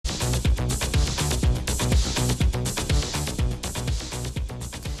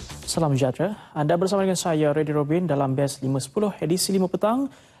Salam sejahtera. Anda bersama dengan saya, RAYDWIN Robin dalam BES 510 edisi 5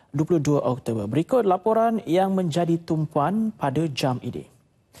 petang 22 Oktober. Berikut laporan yang menjadi tumpuan pada jam ini.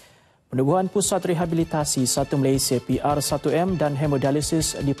 Penubuhan Pusat Rehabilitasi 1 Malaysia PR1M dan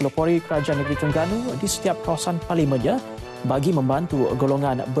Hemodialisis dipelopori kerajaan negeri Terengganu di setiap kawasan Parlimennya bagi membantu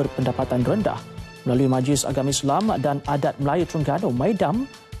golongan berpendapatan rendah. Melalui Majlis Agama Islam dan Adat Melayu Terengganu, Maidam,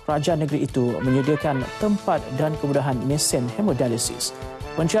 kerajaan negeri itu menyediakan tempat dan kemudahan mesin hemodialisis.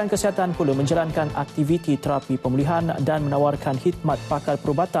 Kementerian Kesihatan pula menjalankan aktiviti terapi pemulihan dan menawarkan khidmat pakar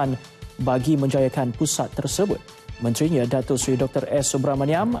perubatan bagi menjayakan pusat tersebut. Menterinya Datuk Seri Dr. S.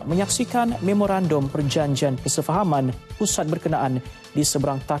 Subramaniam menyaksikan memorandum perjanjian persefahaman pusat berkenaan di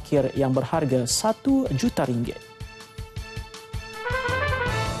seberang takhir yang berharga RM1 juta.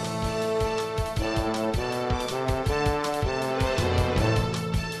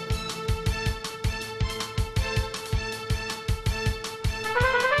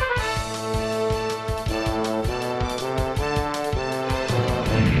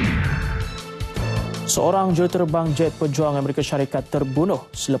 Seorang juruterbang jet pejuang Amerika Syarikat terbunuh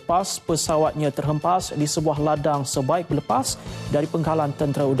selepas pesawatnya terhempas di sebuah ladang sebaik berlepas dari pengkalan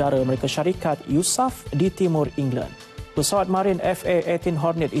tentera udara Amerika Syarikat USAF di timur England. Pesawat marin FA-18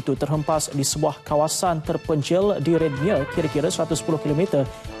 Hornet itu terhempas di sebuah kawasan terpencil di RAYDWIN kira-kira 110 km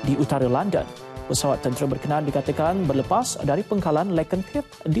di utara London. Pesawat tentera berkenaan dikatakan berlepas dari pengkalan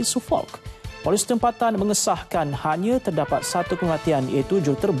Lakenheath di Suffolk. Polis tempatan mengesahkan hanya terdapat satu kematian iaitu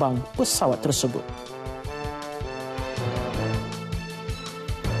juruterbang pesawat tersebut.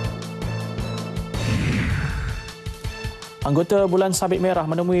 Anggota Bulan Sabit Merah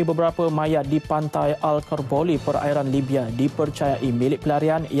menemui beberapa mayat di pantai al-Qarbouli, Perairan Libya dipercayai milik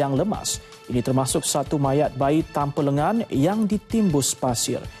pelarian yang lemas. Ini termasuk satu mayat bayi tanpa lengan yang ditimbus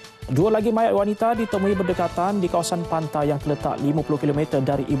pasir. Dua lagi mayat wanita ditemui berdekatan di kawasan pantai yang terletak 50 km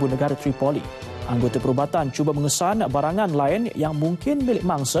dari ibu negara Tripoli. Anggota perubatan cuba mengesan barangan lain yang mungkin milik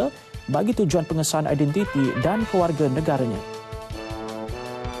mangsa bagi tujuan pengesahan identiti dan keluarga negaranya.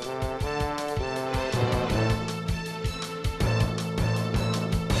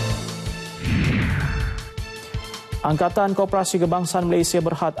 Angkatan Koperasi Kebangsaan Malaysia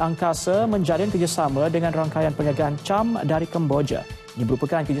Berhad Angkasa menjalin kerjasama dengan Rangkaian Perniagaan Cham dari Kemboja. Ini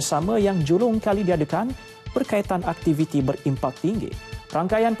merupakan kerjasama yang julung kali diadakan berkaitan aktiviti berimpak tinggi.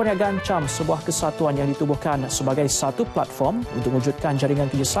 Rangkaian Perniagaan Cham sebuah kesatuan yang ditubuhkan sebagai satu platform untuk mewujudkan jaringan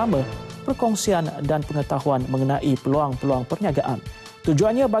kerjasama, perkongsian dan pengetahuan mengenai peluang-peluang perniagaan.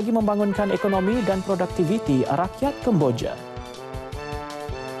 Tujuannya bagi membangunkan ekonomi dan produktiviti rakyat Kemboja.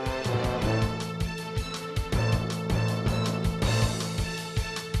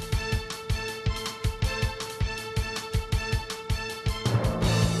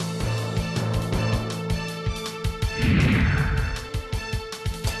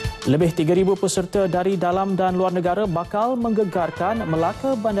 Lebih 3,000 peserta dari dalam dan luar negara bakal menggegarkan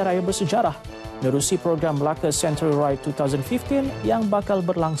Melaka Bandaraya Bersejarah menerusi program Melaka Century Ride 2015 yang bakal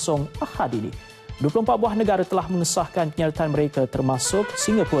berlangsung Ahad ini. 24 buah negara telah mengesahkan penyertaan mereka termasuk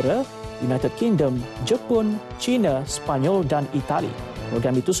Singapura, United Kingdom, Jepun, China, Spanyol dan Itali.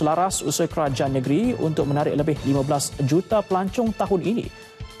 Program itu selaras usaha kerajaan negeri untuk menarik lebih 15 juta pelancong tahun ini.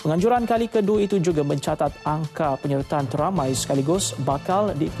 Penganjuran kali kedua itu juga mencatat angka penyertaan teramai sekaligus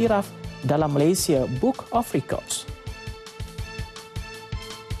bakal diiktiraf dalam Malaysia Book of Records.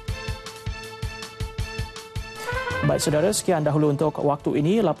 Baik saudara, sekian dahulu untuk waktu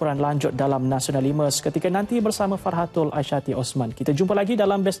ini. Laporan lanjut dalam Nasional 5 seketika nanti bersama Farhatul Aisyati Osman. Kita jumpa lagi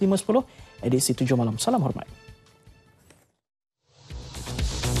dalam BES 510 edisi 7 malam. Salam hormat.